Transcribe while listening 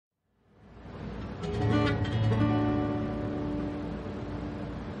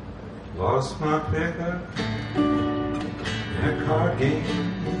lost my pickup in a card game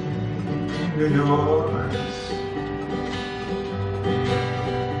in New Orleans.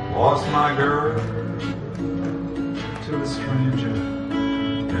 Lost my girl to a stranger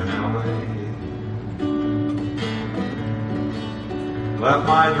in LA. Left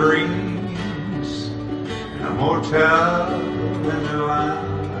my dreams in a motel in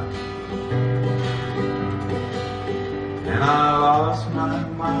Atlanta. And I lost my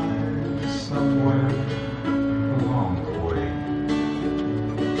mind somewhere along the way.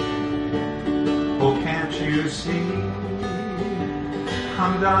 Oh, can't you see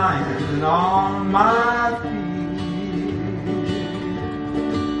I'm dying on my feet?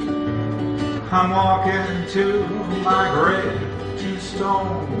 I'm walking to my grave, too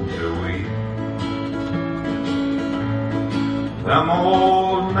stoned to weep. Them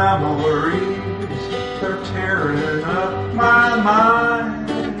old memories, they're tearing up my mind.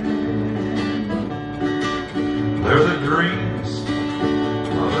 They're the dreams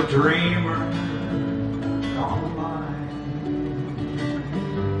of a dreamer gone blind.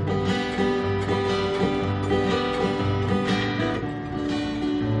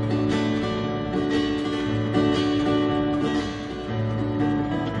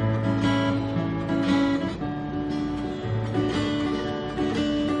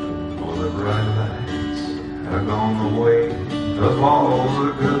 Oh, the bright lights have gone the way of all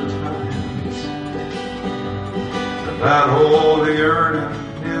the good times, and that old yearning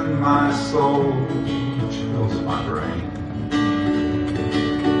in my soul chills my brain,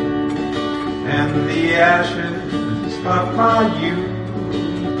 and the ashes of my youth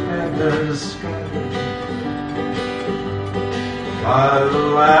have been scattered by the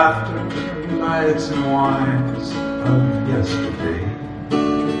laughter, nights and wines of yesterday.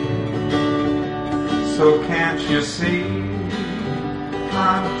 So can't you see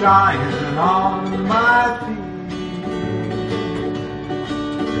I'm dying on my feet?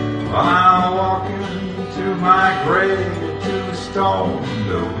 While I'm walking to my grave, too stoned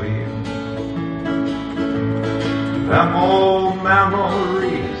to weep. Them old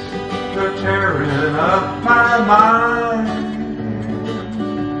memories, they're tearing up my mind.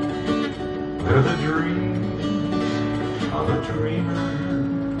 They're the dreams of a dreamer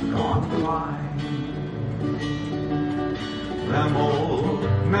gone blind. Them old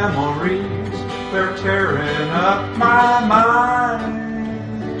memories, they're tearing up my mind.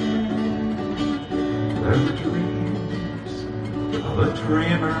 They're the dreams of a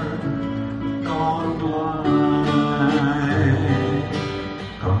dreamer gone blind.